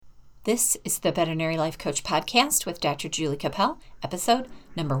This is the Veterinary Life Coach Podcast with Dr. Julie Capel, episode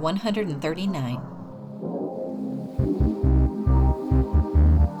number 139.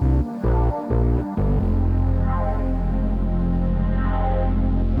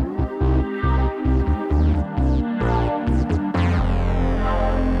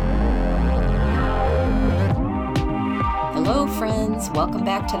 Hello, friends. Welcome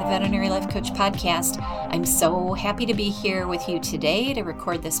back to the Veterinary Life Coach Podcast. I'm so happy to be here with you today to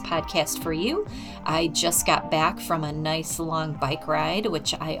record this podcast for you. I just got back from a nice long bike ride,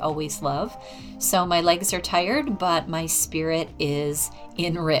 which I always love. So my legs are tired, but my spirit is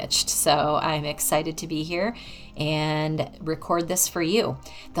enriched. So I'm excited to be here and record this for you.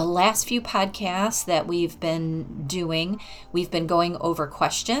 The last few podcasts that we've been doing, we've been going over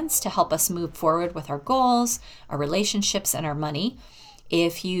questions to help us move forward with our goals, our relationships, and our money.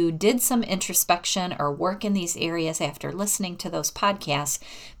 If you did some introspection or work in these areas after listening to those podcasts,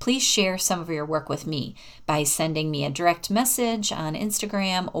 please share some of your work with me by sending me a direct message on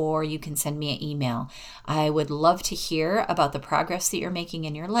Instagram, or you can send me an email. I would love to hear about the progress that you're making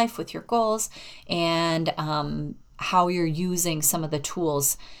in your life with your goals and how you're using some of the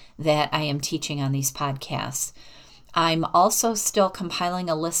tools that I am teaching on these podcasts. I'm also still compiling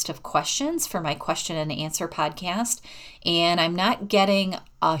a list of questions for my question and answer podcast, and I'm not getting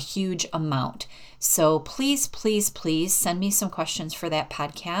a huge amount. So please send me some questions for that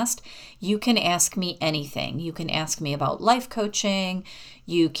podcast. You can ask me anything. You can ask me about life coaching.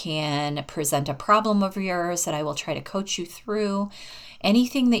 You can present a problem of yours that I will try to coach you through.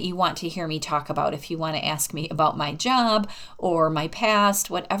 Anything that you want to hear me talk about. If you want to ask me about my job or my past,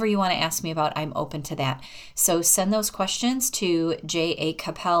 whatever you want to ask me about, I'm open to that. So send those questions to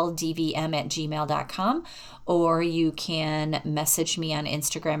jacapeldvm@gmail.com, or you can message me on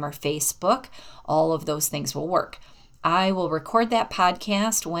Instagram or Facebook. All of those things will work. I will record that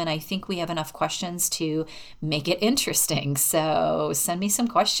podcast when I think we have enough questions to make it interesting. So send me some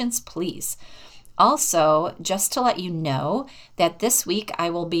questions, please. Also, just to let you know that this week I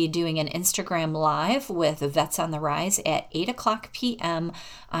will be doing an Instagram Live with Vets on the Rise at 8 o'clock p.m.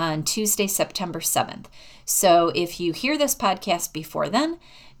 on Tuesday, September 7th. So if you hear this podcast before then,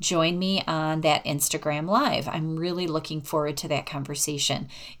 join me on that Instagram Live. I'm really looking forward to that conversation.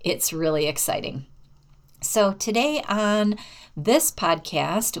 It's really exciting. So today on this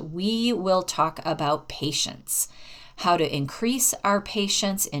podcast, we will talk about patience, how to increase our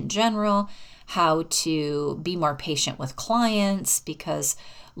patience in general, how to be more patient with clients, because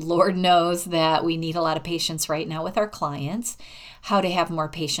Lord knows that we need a lot of patience right now with our clients, how to have more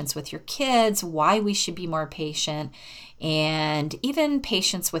patience with your kids, why we should be more patient, and even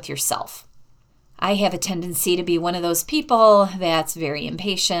patience with yourself. I have a tendency to be one of those people that's very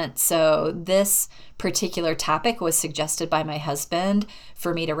impatient. So this particular topic was suggested by my husband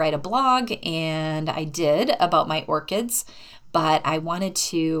for me to write a blog, and I did, about my orchids. But I wanted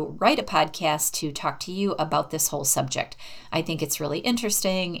to write a podcast to talk to you about this whole subject. I think it's really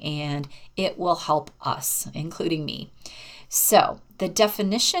interesting and it will help us, including me. So, the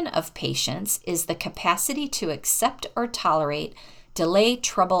definition of patience is the capacity to accept or tolerate delay,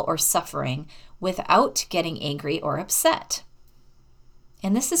 trouble, or suffering without getting angry or upset.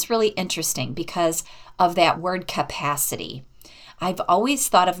 And this is really interesting because of that word capacity. I've always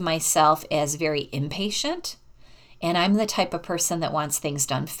thought of myself as very impatient. And I'm the type of person that wants things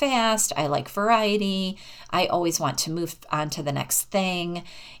done fast. I like variety. I always want to move on to the next thing.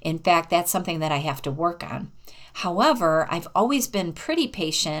 In fact, that's something that I have to work on. However, I've always been pretty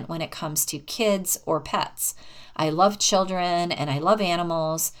patient when it comes to kids or pets. I love children and I love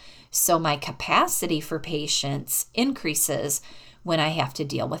animals. So my capacity for patience increases when I have to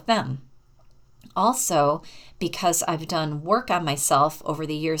deal with them. Also, because I've done work on myself over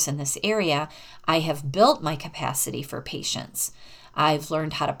the years in this area, I have built my capacity for patience. I've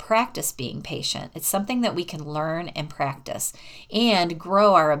learned how to practice being patient. It's something that we can learn and practice and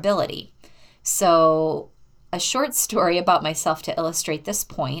grow our ability. So, a short story about myself to illustrate this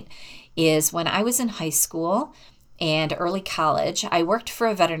point is when I was in high school and early college, I worked for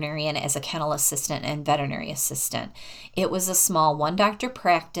a veterinarian as a kennel assistant and veterinary assistant. It was a small one-doctor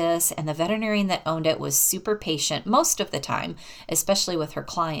practice, and the veterinarian that owned it was super patient most of the time, especially with her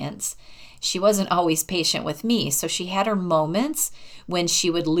clients. She wasn't always patient with me, so she had her moments when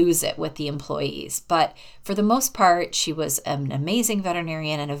she would lose it with the employees. But for the most part, she was an amazing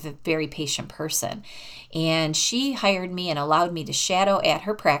veterinarian and a very patient person. And she hired me and allowed me to shadow at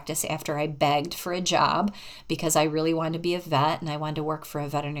her practice after I begged for a job because I really wanted to be a vet and I wanted to work for a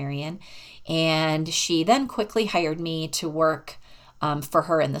veterinarian. And she then quickly hired me to work for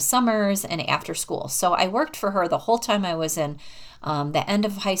her in the summers and after school. So I worked for her the whole time I was in the end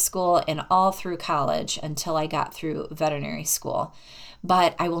of high school and all through college until I got through veterinary school.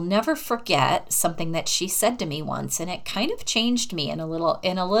 But I will never forget something that she said to me once, and it kind of changed me in a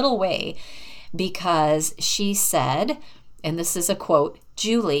little way, because she said, and this is a quote,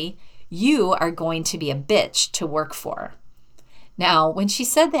 "Julie, you are going to be a bitch to work for." Now, when she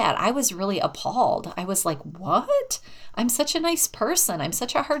said that, I was really appalled. I was like, what? I'm such a nice person. I'm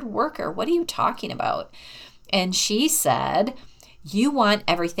such a hard worker. What are you talking about? And she said, you want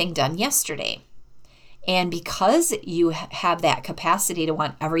everything done yesterday. And because you have that capacity to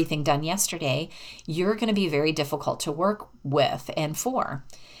want everything done yesterday, you're going to be very difficult to work with and for.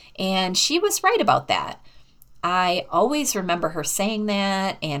 And she was right about that. I always remember her saying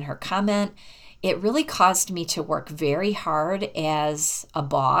that, and her comment. It really caused me to work very hard as a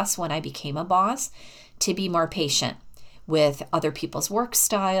boss when I became a boss, to be more patient with other people's work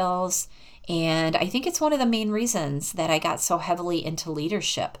styles. And I think it's one of the main reasons that I got so heavily into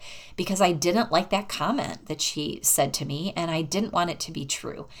leadership, because I didn't like that comment that she said to me, and I didn't want it to be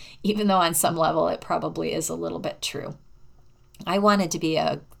true, even though on some level it probably is a little bit true. I wanted to be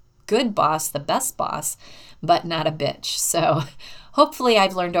a good boss, the best boss, but not a bitch. So hopefully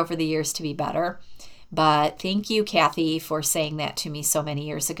I've learned over the years to be better. But thank you, Kathy, for saying that to me so many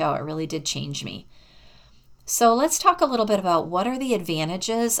years ago. It really did change me. So let's talk a little bit about what are the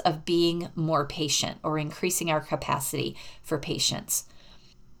advantages of being more patient or increasing our capacity for patience.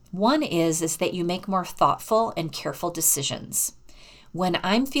 One is that you make more thoughtful and careful decisions. When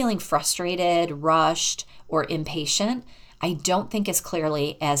I'm feeling frustrated, rushed, or impatient, I don't think as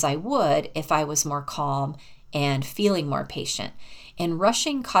clearly as I would if I was more calm and feeling more patient. And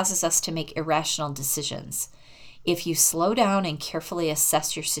rushing causes us to make irrational decisions. If you slow down and carefully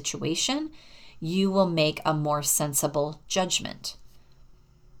assess your situation, you will make a more sensible judgment.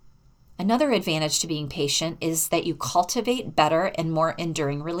 Another advantage to being patient is that you cultivate better and more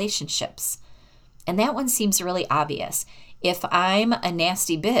enduring relationships. And that one seems really obvious. If I'm a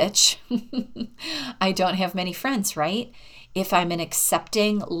nasty bitch, I don't have many friends, right? If I'm an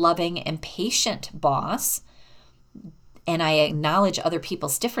accepting, loving, and patient boss, and I acknowledge other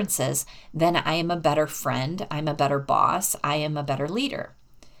people's differences, then I am a better friend, I'm a better boss, I am a better leader.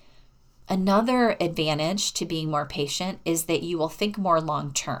 Another advantage to being more patient is that you will think more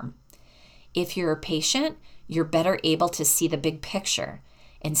long term. If you're patient, you're better able to see the big picture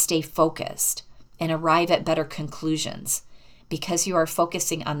and stay focused and arrive at better conclusions, because you are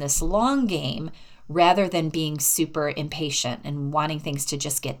focusing on this long game rather than being super impatient and wanting things to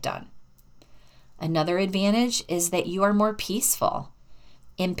just get done. Another advantage is that you are more peaceful.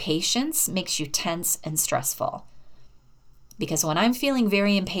 Impatience makes you tense and stressful. Because when I'm feeling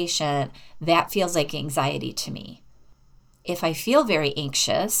very impatient, that feels like anxiety to me. If I feel very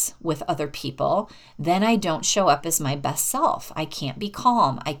anxious with other people, then I don't show up as my best self. I can't be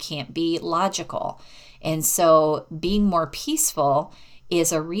calm. I can't be logical. And so being more peaceful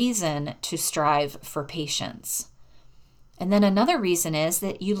is a reason to strive for patience. And then another reason is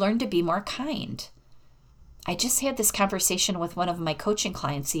that you learn to be more kind. I just had this conversation with one of my coaching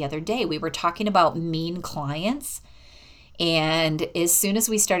clients the other day. We were talking about mean clients. And as soon as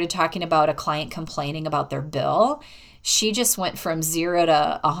we started talking about a client complaining about their bill, she just went from 0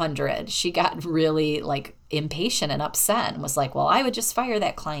 to 100. She got really impatient and upset and was like, well, I would just fire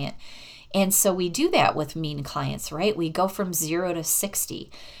that client. And so we do that with mean clients, right? We go from 0 to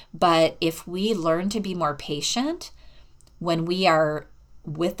 60. But if we learn to be more patient when we are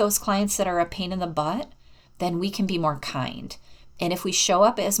with those clients that are a pain in the butt, then we can be more kind. And if we show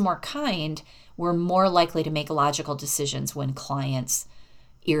up as more kind, we're more likely to make logical decisions when clients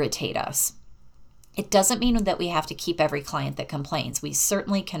irritate us. It doesn't mean that we have to keep every client that complains. We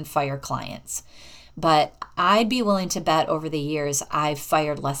certainly can fire clients. But I'd be willing to bet over the years I've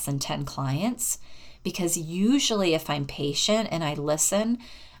fired less than 10 clients, because usually if I'm patient and I listen,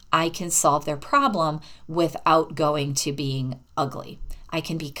 I can solve their problem without going to being ugly. I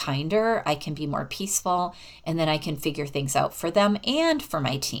can be kinder, I can be more peaceful, and then I can figure things out for them and for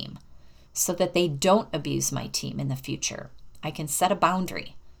my team so that they don't abuse my team in the future. I can set a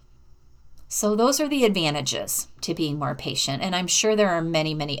boundary. So those are the advantages to being more patient, and I'm sure there are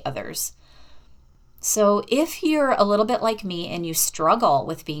many, many others. So if you're a little bit like me and you struggle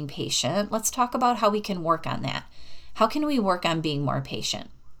with being patient, let's talk about how we can work on that. How can we work on being more patient?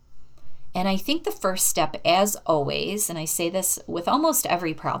 And I think the first step, as always, and I say this with almost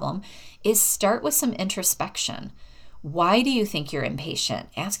every problem, is start with some introspection. Why do you think you're impatient?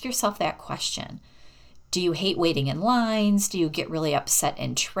 Ask yourself that question. Do you hate waiting in lines? Do you get really upset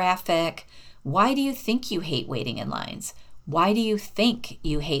in traffic? Why do you think you hate waiting in lines? Why do you think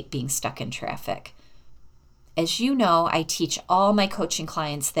you hate being stuck in traffic? As you know, I teach all my coaching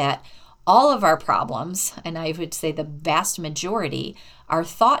clients that all of our problems, and I would say the vast majority, are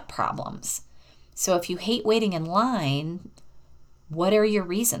thought problems. So if you hate waiting in line, what are your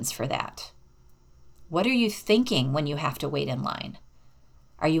reasons for that? What are you thinking when you have to wait in line?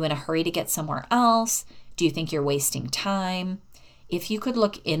 Are you in a hurry to get somewhere else? Do you think you're wasting time? If you could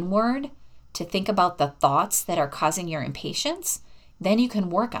look inward to think about the thoughts that are causing your impatience, then you can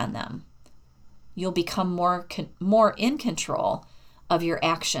work on them. You'll become more in control of your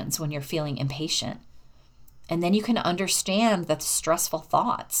actions when you're feeling impatient. And then you can understand the stressful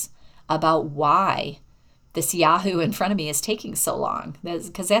thoughts about why this Yahoo in front of me is taking so long.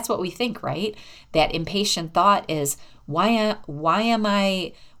 Because that's what we think, right? That impatient thought is, why am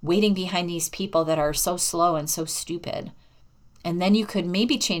I waiting behind these people that are so slow and so stupid? And then you could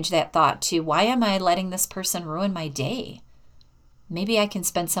maybe change that thought to, why am I letting this person ruin my day? Maybe I can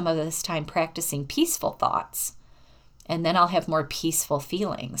spend some of this time practicing peaceful thoughts, and then I'll have more peaceful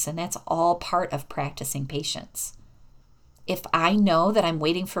feelings. And that's all part of practicing patience. If I know that I'm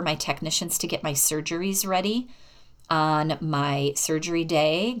waiting for my technicians to get my surgeries ready on my surgery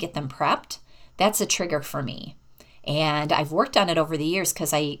day, get them prepped, that's a trigger for me. And I've worked on it over the years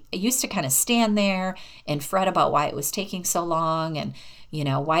because I used to kind of stand there and fret about why it was taking so long and,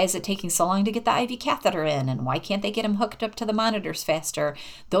 why is it taking so long to get the IV catheter in and why can't they get them hooked up to the monitors faster?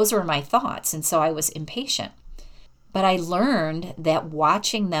 Those were my thoughts. And so I was impatient. But I learned that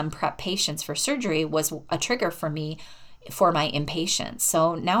watching them prep patients for surgery was a trigger for me for my impatience.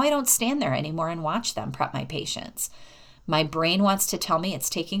 So now I don't stand there anymore and watch them prep my patients. My brain wants to tell me it's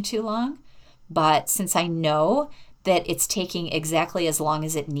taking too long, but since I know that it's taking exactly as long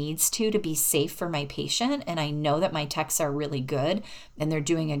as it needs to be safe for my patient, and I know that my techs are really good and they're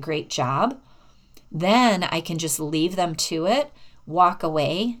doing a great job, then I can just leave them to it, walk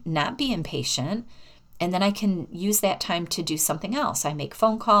away, not be impatient, and then I can use that time to do something else. I make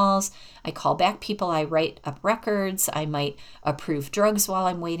phone calls, I call back people, I write up records, I might approve drugs while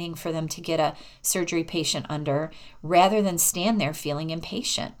I'm waiting for them to get a surgery patient under, rather than stand there feeling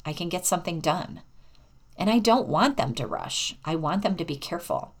impatient. I can get something done. And I don't want them to rush. I want them to be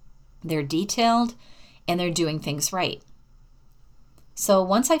careful. They're detailed and they're doing things right. So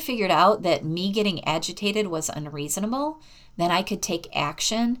once I figured out that me getting agitated was unreasonable, then I could take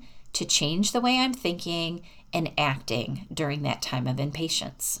action to change the way I'm thinking and acting during that time of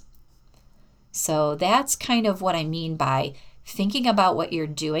impatience. So that's kind of what I mean by thinking about what you're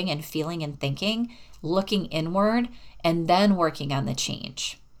doing and feeling and thinking, looking inward, and then working on the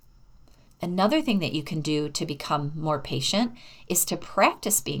change. Another thing that you can do to become more patient is to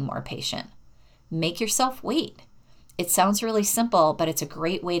practice being more patient. Make yourself wait. It sounds really simple, but it's a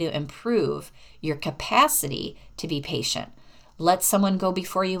great way to improve your capacity to be patient. Let someone go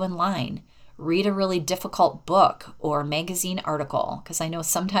before you in line. Read a really difficult book or magazine article, because I know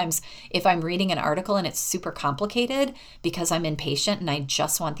sometimes if I'm reading an article and it's super complicated because I'm impatient and I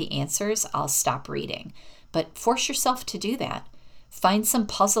just want the answers, I'll stop reading. But force yourself to do that. Find some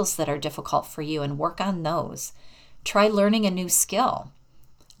puzzles that are difficult for you and work on those. Try learning a new skill,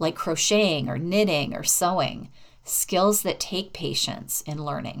 like crocheting or knitting or sewing, skills that take patience in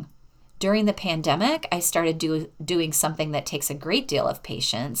learning. During the pandemic, I started doing something that takes a great deal of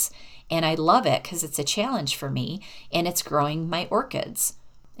patience, and I love it because it's a challenge for me, and it's growing my orchids.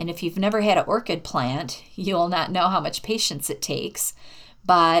 And if you've never had an orchid plant, you'll not know how much patience it takes.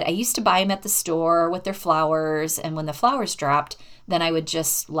 But I used to buy them at the store with their flowers, and when the flowers dropped, then I would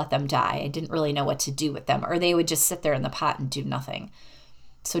just let them die. I didn't really know what to do with them, or they would just sit there in the pot and do nothing.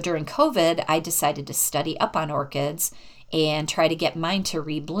 So during COVID, I decided to study up on orchids and try to get mine to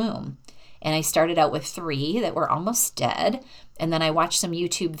rebloom. And I started out with 3 that were almost dead, and then I watched some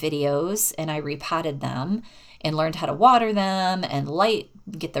YouTube videos and I repotted them and learned how to water them and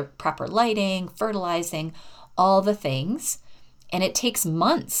get the proper lighting, fertilizing, all the things. And it takes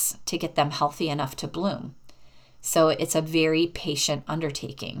months to get them healthy enough to bloom. So it's a very patient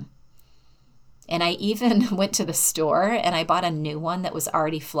undertaking. And I even went to the store and I bought a new one that was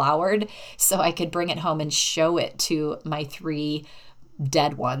already flowered so I could bring it home and show it to my 3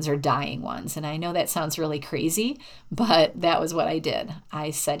 dead ones or dying ones. And I know that sounds really crazy, but that was what I did.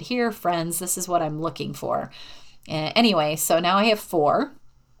 I said, here, friends, this is what I'm looking for. Anyway, so now I have 4.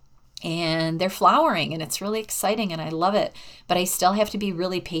 And they're flowering and it's really exciting and I love it. But I still have to be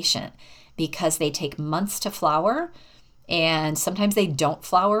really patient because they take months to flower and sometimes they don't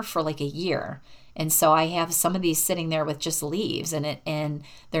flower for like a year. And so I have some of these sitting there with just leaves and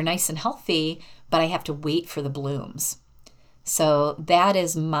they're nice and healthy, but I have to wait for the blooms. So that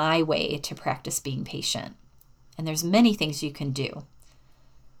is my way to practice being patient. And there's many things you can do.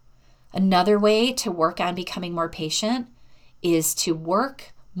 Another way to work on becoming more patient is to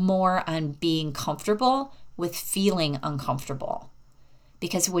work more on being comfortable with feeling uncomfortable.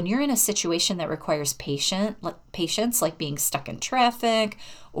 Because when you're in a situation that requires patience, like being stuck in traffic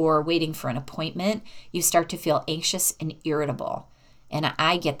or waiting for an appointment, you start to feel anxious and irritable. And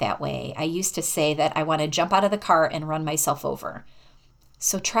I get that way. I used to say that I want to jump out of the car and run myself over.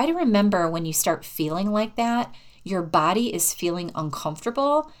 So try to remember when you start feeling like that, your body is feeling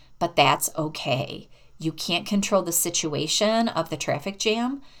uncomfortable, but that's okay. You can't control the situation of the traffic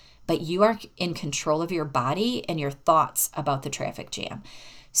jam, but you are in control of your body and your thoughts about the traffic jam.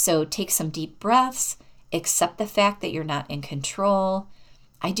 So take some deep breaths, accept the fact that you're not in control.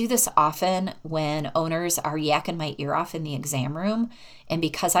 I do this often when owners are yakking my ear off in the exam room, and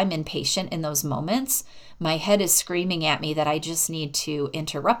because I'm impatient in those moments, my head is screaming at me that I just need to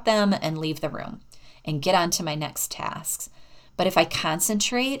interrupt them and leave the room and get on to my next tasks. But if I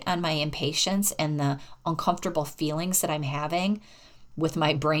concentrate on my impatience and the uncomfortable feelings that I'm having with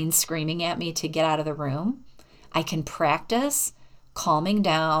my brain screaming at me to get out of the room, I can practice calming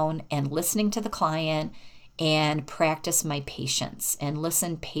down and listening to the client and practice my patience and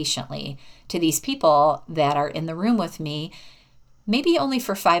listen patiently to these people that are in the room with me, maybe only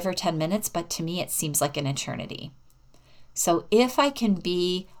for 5 or 10 minutes, but to me it seems like an eternity. So if I can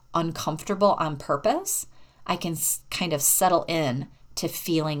be uncomfortable on purpose, I can kind of settle in to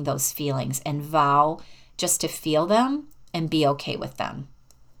feeling those feelings and vow just to feel them and be okay with them.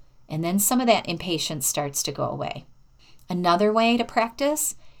 And then some of that impatience starts to go away. Another way to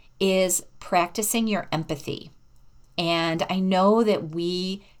practice is practicing your empathy. And I know that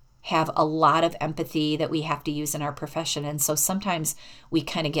we have a lot of empathy that we have to use in our profession. And so sometimes we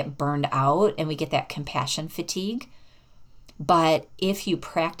kind of get burned out and we get that compassion fatigue. But if you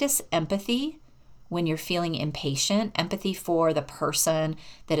practice empathy when you're feeling impatient, empathy for the person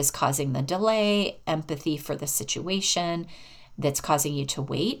that is causing the delay, empathy for the situation that's causing you to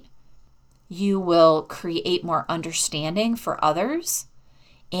wait, you will create more understanding for others,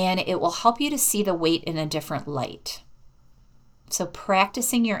 and it will help you to see the wait in a different light. So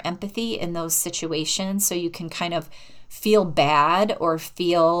practicing your empathy in those situations so you can kind of feel bad or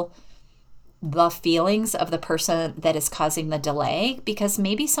feel the feelings of the person that is causing the delay, because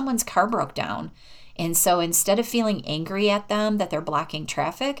maybe someone's car broke down. And so instead of feeling angry at them that they're blocking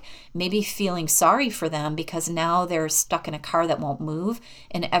traffic, maybe feeling sorry for them because now they're stuck in a car that won't move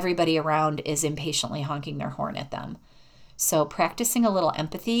and everybody around is impatiently honking their horn at them. So practicing a little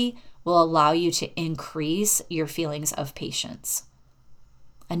empathy will allow you to increase your feelings of patience.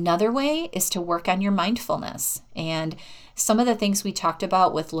 Another way is to work on your mindfulness. And some of the things we talked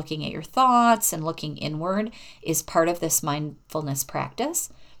about with looking at your thoughts and looking inward is part of this mindfulness practice.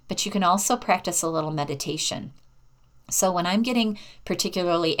 But you can also practice a little meditation. So when I'm getting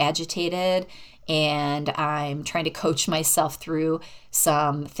particularly agitated and I'm trying to coach myself through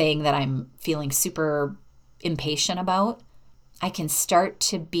something that I'm feeling super impatient about, I can start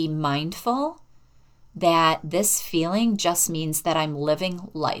to be mindful that this feeling just means that I'm living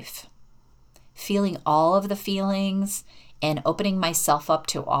life. Feeling all of the feelings and opening myself up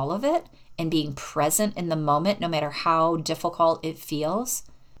to all of it and being present in the moment, no matter how difficult it feels,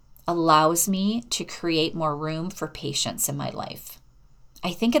 allows me to create more room for patience in my life.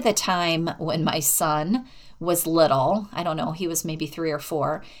 I think at the time when my son was little, I don't know, he was maybe 3 or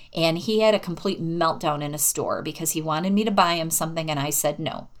 4, and he had a complete meltdown in a store because he wanted me to buy him something and I said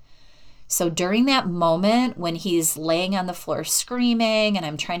no. So during that moment when he's laying on the floor screaming and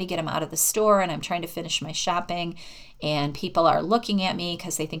I'm trying to get him out of the store and I'm trying to finish my shopping and people are looking at me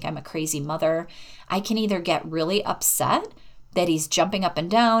because they think I'm a crazy mother, I can either get really upset that he's jumping up and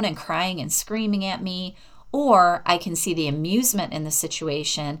down and crying and screaming at me, or I can see the amusement in the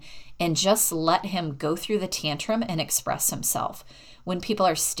situation and just let him go through the tantrum and express himself. When people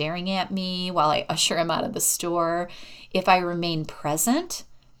are staring at me while I usher him out of the store, if I remain present,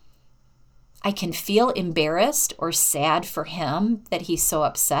 I can feel embarrassed or sad for him that he's so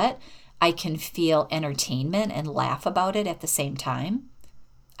upset. I can feel entertainment and laugh about it at the same time.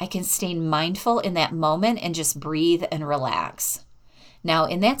 I can stay mindful in that moment and just breathe and relax. Now,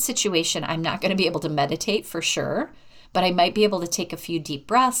 in that situation, I'm not going to be able to meditate for sure, but I might be able to take a few deep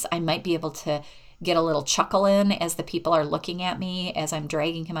breaths. I might be able to get a little chuckle in as the people are looking at me as I'm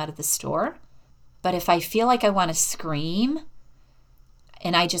dragging him out of the store. But if I feel like I want to scream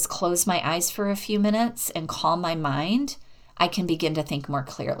and I just close my eyes for a few minutes and calm my mind, I can begin to think more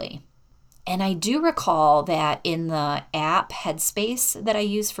clearly. And I do recall that in the app Headspace that I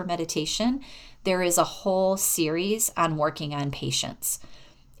use for meditation, there is a whole series on working on patience.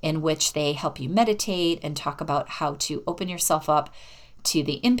 in which they help you meditate and talk about how to open yourself up to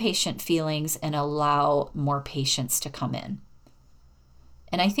the impatient feelings and allow more patience to come in.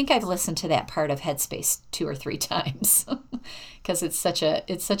 And I think I've listened to that part of Headspace 2 or 3 times because it's such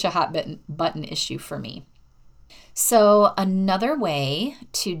a hot button issue for me. So another way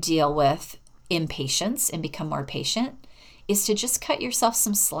to deal with impatience and become more patient is to just cut yourself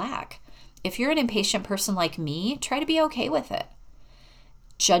some slack. If you're an impatient person like me, try to be okay with it.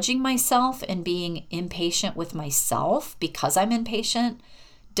 Judging myself and being impatient with myself because I'm impatient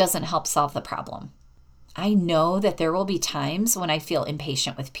doesn't help solve the problem. I know that there will be times when I feel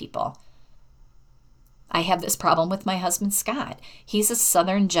impatient with people. I have this problem with my husband, Scott. He's a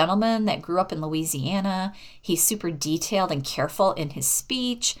Southern gentleman that grew up in Louisiana. He's super detailed and careful in his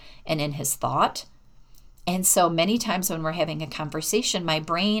speech and in his thought. And so many times when we're having a conversation, my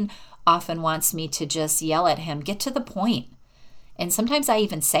brain often wants me to just yell at him, get to the point. And sometimes I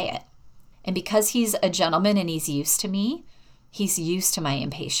even say it. And because he's a gentleman and he's used to me, he's used to my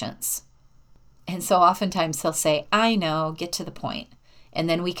impatience. And so oftentimes he'll say, I know, get to the point. And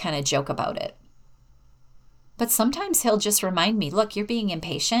then we kind of joke about it. But sometimes he'll just remind me, look, you're being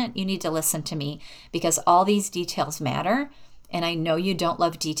impatient. You need to listen to me because all these details matter. And I know you don't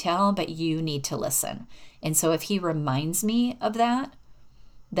love detail, but you need to listen. And so if he reminds me of that,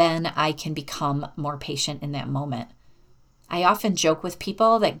 then I can become more patient in that moment. I often joke with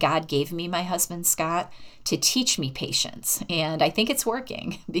people that God gave me my husband, Scott, to teach me patience. And I think it's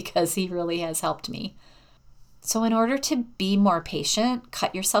working because he really has helped me. So in order to be more patient,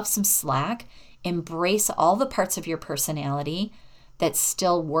 cut yourself some slack, embrace all the parts of your personality that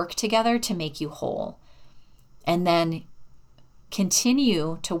still work together to make you whole. And then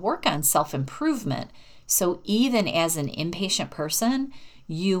continue to work on self-improvement. So even as an impatient person,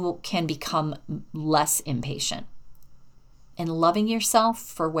 you can become less impatient. And loving yourself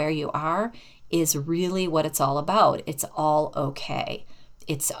for where you are is really what it's all about. It's all okay.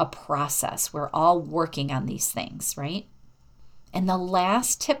 It's a process. We're all working on these things, right? And the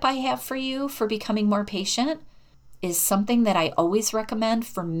last tip I have for you for becoming more patient is something that I always recommend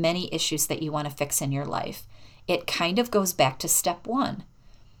for many issues that you want to fix in your life. It kind of goes back to step 1.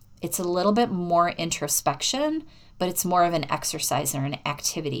 It's a little bit more introspection, but it's more of an exercise or an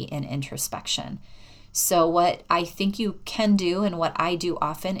activity in introspection. So what I think you can do and what I do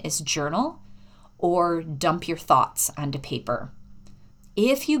often is journal or dump your thoughts onto paper.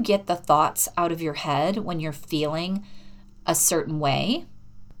 If you get the thoughts out of your head when you're feeling a certain way,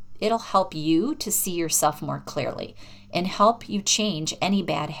 it'll help you to see yourself more clearly and help you change any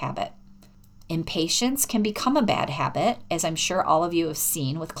bad habit. Impatience can become a bad habit, as I'm sure all of you have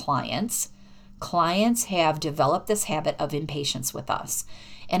seen with clients. Clients have developed this habit of impatience with us.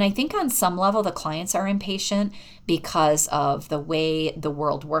 And I think on some level, the clients are impatient because of the way the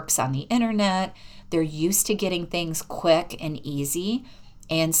world works on the internet. They're used to getting things quick and easy.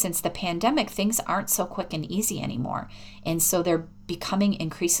 And since the pandemic, things aren't so quick and easy anymore. And so they're becoming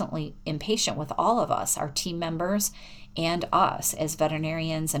increasingly impatient with all of us, our team members, and us as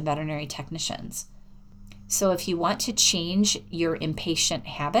veterinarians and veterinary technicians. So if you want to change your impatient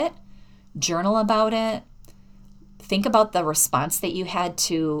habit, journal about it. Think about the response that you had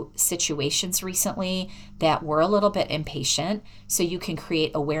to situations recently that were a little bit impatient so you can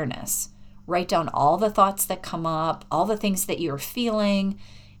create awareness. Write down all the thoughts that come up, all the things that you're feeling,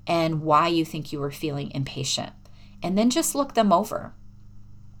 and why you think you were feeling impatient. And then just look them over.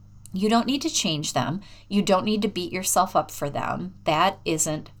 You don't need to change them. You don't need to beat yourself up for them. That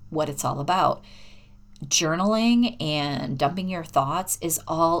isn't what it's all about. Journaling and dumping your thoughts is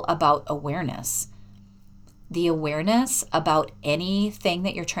all about awareness. The awareness about anything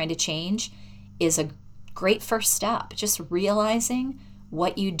that you're trying to change is a great first step. Just realizing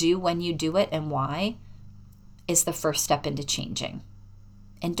what you do when you do it and why is the first step into changing.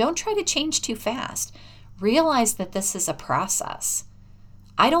 And don't try to change too fast. Realize that this is a process.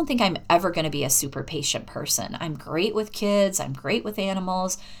 I don't think I'm ever going to be a super patient person. I'm great with kids. I'm great with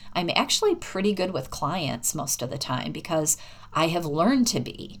animals. I'm actually pretty good with clients most of the time because I have learned to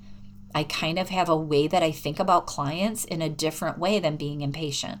be. I kind of have a way that I think about clients in a different way than being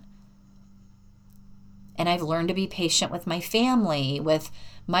impatient. And I've learned to be patient with my family, with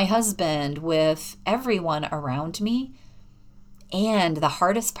my husband, with everyone around me. And the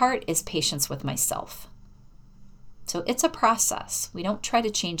hardest part is patience with myself. So it's a process. We don't try to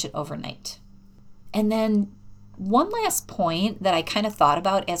change it overnight. And then one last point that I kind of thought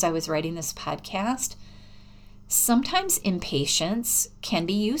about as I was writing this podcast, sometimes impatience can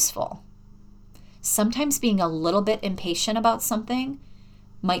be useful. Sometimes being a little bit impatient about something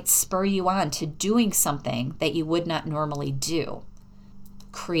might spur you on to doing something that you would not normally do.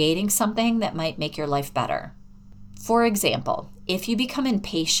 creating something that might make your life better. For example, if you become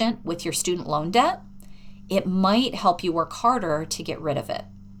impatient with your student loan debt, it might help you work harder to get rid of it.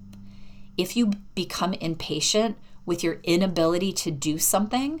 If you become impatient with your inability to do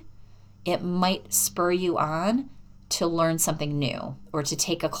something, it might spur you on to learn something new, or to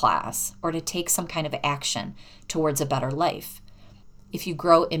take a class, or to take some kind of action towards a better life. If you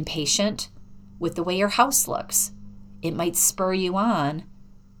grow impatient with the way your house looks, it might spur you on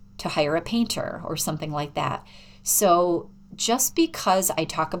to hire a painter or something like that. So just because I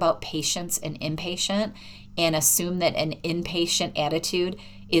talk about patience and impatient and assume that an impatient attitude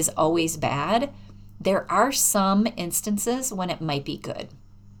is always bad, there are some instances when it might be good.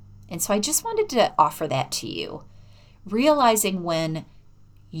 And so I just wanted to offer that to you. Realizing when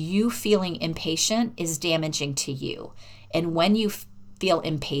you feeling impatient is damaging to you, and when you feel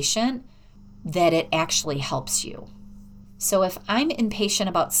impatient, that it actually helps you. So if I'm impatient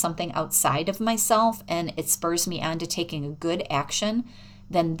about something outside of myself and it spurs me on to taking a good action,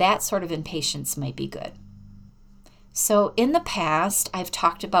 then that sort of impatience might be good. So in the past, I've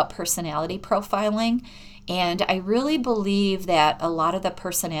talked about personality profiling, and I really believe that a lot of the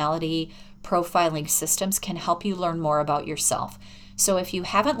personality profiling systems can help you learn more about yourself. So if you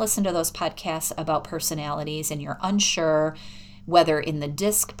haven't listened to those podcasts about personalities and you're unsure whether in the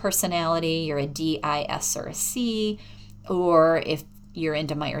DISC personality you're a D, I, S, or a C, or if you're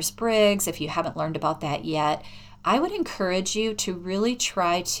into Myers-Briggs, if you haven't learned about that yet, I would encourage you to really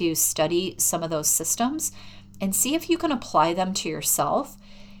try to study some of those systems and see if you can apply them to yourself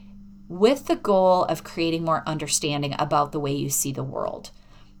with the goal of creating more understanding about the way you see the world.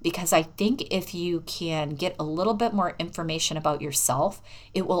 Because I think if you can get a little bit more information about yourself,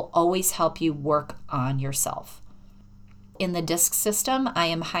 it will always help you work on yourself. In the DISC system, I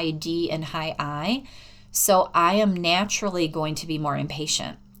am high D and high I, so I am naturally going to be more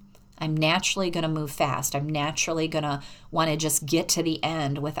impatient. I'm naturally going to move fast. I'm naturally going to want to just get to the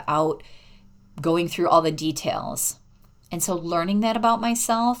end without going through all the details. And so learning that about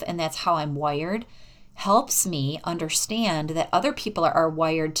myself, and that's how I'm wired, helps me understand that other people are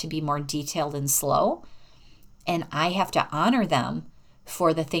wired to be more detailed and slow, and I have to honor them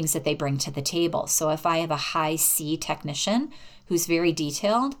for the things that they bring to the table. So if I have a high C technician who's very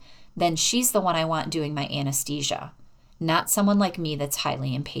detailed, then she's the one I want doing my anesthesia, not someone like me that's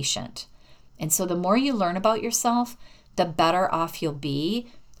highly impatient. And so the more you learn about yourself, the better off you'll be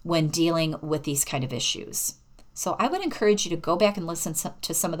when dealing with these kind of issues. So I would encourage you to go back and listen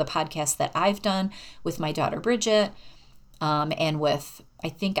to some of the podcasts that I've done with my daughter Bridget, and I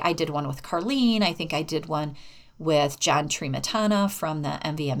think I did one with Carlene. I think I did one with John Trimatana from the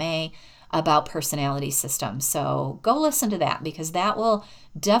MVMA about personality systems. So go listen to that, because that will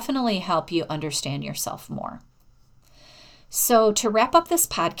definitely help you understand yourself more. So to wrap up this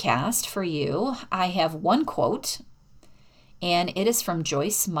podcast for you, I have one quote, and it is from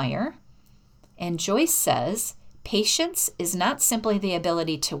Joyce Meyer. And Joyce says, "Patience is not simply the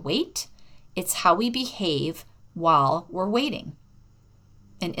ability to wait, it's how we behave while we're waiting."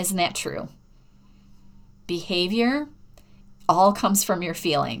 And isn't that true? Behavior all comes from your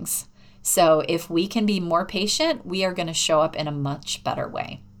feelings. So if we can be more patient, we are going to show up in a much better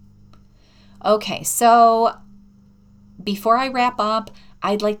way. Okay, so before I wrap up,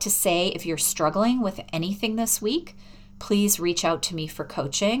 I'd like to say if you're struggling with anything this week, please reach out to me for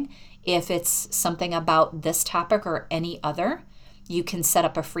coaching. If it's something about this topic or any other, you can set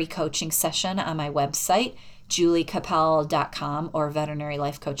up a free coaching session on my website, juliecapel.com or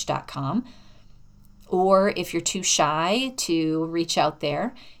veterinarylifecoach.com. Or if you're too shy to reach out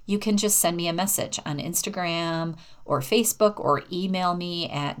there, you can just send me a message on Instagram or Facebook, or email me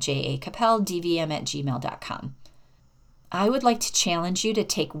at jacapeldvm@gmail.com. I would like to challenge you to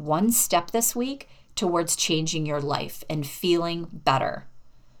take one step this week towards changing your life and feeling better.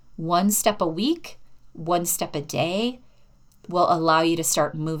 One step a week, one step a day will allow you to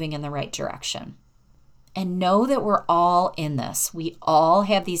start moving in the right direction. And know that we're all in this. We all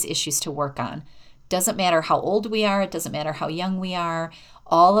have these issues to work on. Doesn't matter how old we are. It doesn't matter how young we are.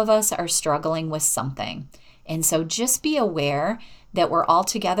 All of us are struggling with something. And so just be aware that we're all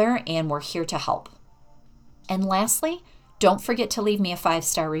together and we're here to help. And lastly, don't forget to leave me a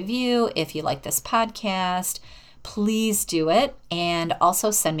 5-star review if you like this podcast. Please do it. And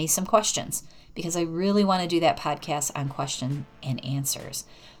also send me some questions, because I really want to do that podcast on question and answers.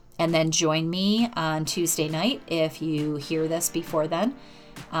 And then join me on Tuesday night, if you hear this before then,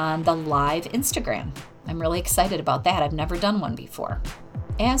 on the live Instagram. I'm really excited about that. I've never done one before.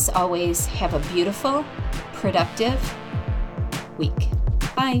 As always, have a beautiful, productive week.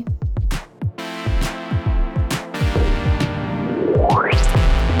 Bye.